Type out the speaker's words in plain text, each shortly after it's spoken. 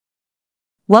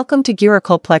Welcome to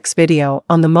Giracolplex video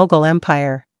on the Mughal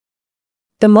Empire.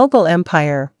 The Mughal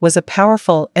Empire was a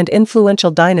powerful and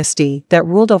influential dynasty that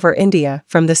ruled over India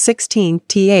from the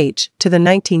 16th to the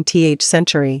 19th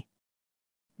century.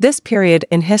 This period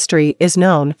in history is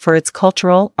known for its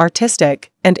cultural,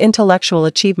 artistic, and intellectual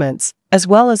achievements, as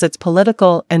well as its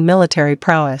political and military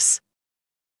prowess.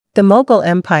 The Mughal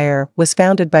Empire was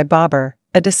founded by Babur,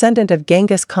 a descendant of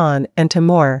Genghis Khan and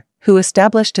Timur, who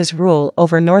established his rule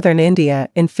over northern India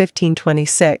in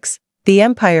 1526. The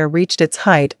empire reached its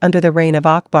height under the reign of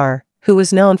Akbar, who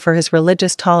was known for his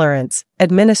religious tolerance,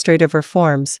 administrative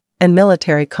reforms, and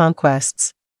military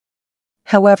conquests.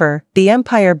 However, the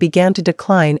empire began to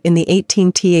decline in the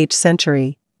 18th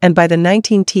century, and by the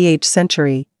 19th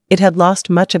century, it had lost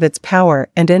much of its power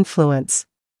and influence.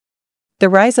 The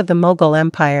rise of the Mughal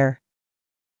Empire.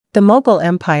 The Mughal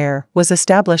Empire was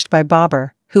established by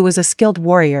Babur, who was a skilled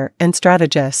warrior and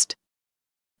strategist.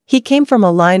 He came from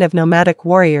a line of nomadic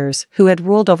warriors who had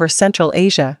ruled over Central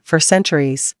Asia for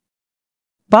centuries.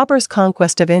 Babur's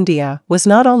conquest of India was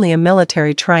not only a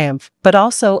military triumph but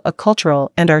also a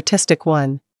cultural and artistic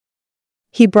one.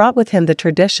 He brought with him the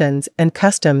traditions and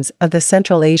customs of the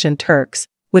Central Asian Turks,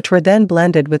 which were then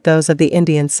blended with those of the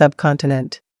Indian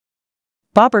subcontinent.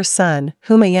 Babur's son,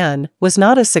 Humayun, was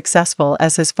not as successful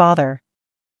as his father.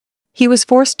 He was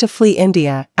forced to flee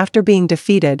India after being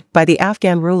defeated by the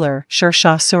Afghan ruler Sher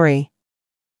Shah Suri.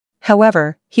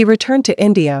 However, he returned to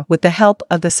India with the help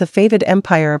of the Safavid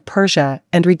Empire of Persia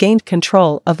and regained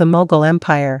control of the Mughal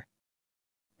Empire.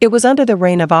 It was under the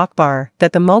reign of Akbar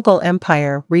that the Mughal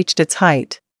Empire reached its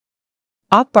height.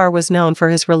 Akbar was known for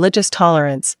his religious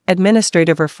tolerance,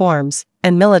 administrative reforms,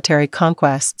 and military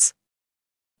conquests.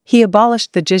 He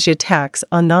abolished the jizya tax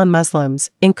on non-Muslims,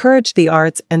 encouraged the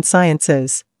arts and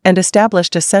sciences, and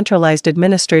established a centralized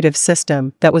administrative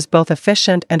system that was both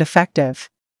efficient and effective.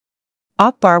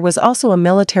 Akbar was also a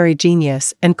military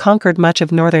genius and conquered much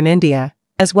of northern India,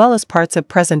 as well as parts of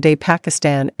present-day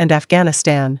Pakistan and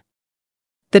Afghanistan.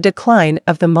 The decline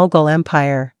of the Mughal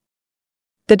Empire.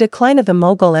 The decline of the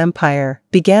Mughal Empire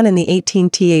began in the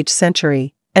 18th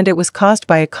century, and it was caused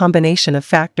by a combination of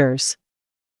factors.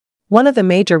 One of the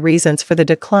major reasons for the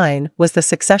decline was the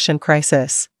succession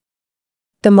crisis.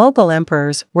 The Mughal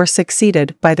emperors were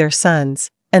succeeded by their sons,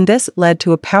 and this led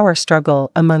to a power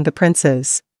struggle among the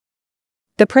princes.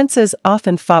 The princes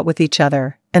often fought with each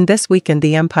other, and this weakened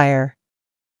the empire.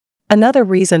 Another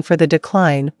reason for the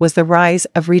decline was the rise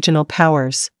of regional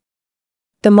powers.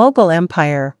 The Mughal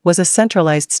Empire was a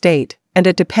centralized state, and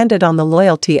it depended on the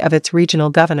loyalty of its regional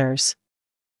governors.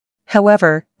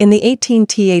 However, in the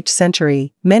 18th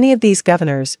century, many of these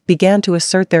governors began to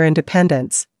assert their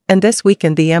independence, and this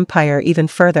weakened the empire even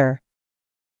further.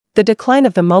 The decline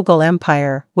of the Mughal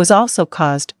Empire was also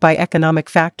caused by economic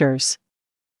factors.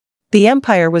 The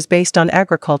empire was based on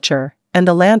agriculture, and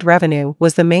the land revenue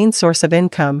was the main source of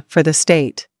income for the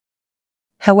state.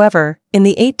 However, in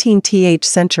the 18th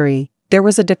century, there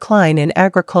was a decline in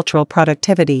agricultural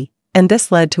productivity, and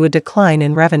this led to a decline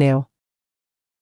in revenue.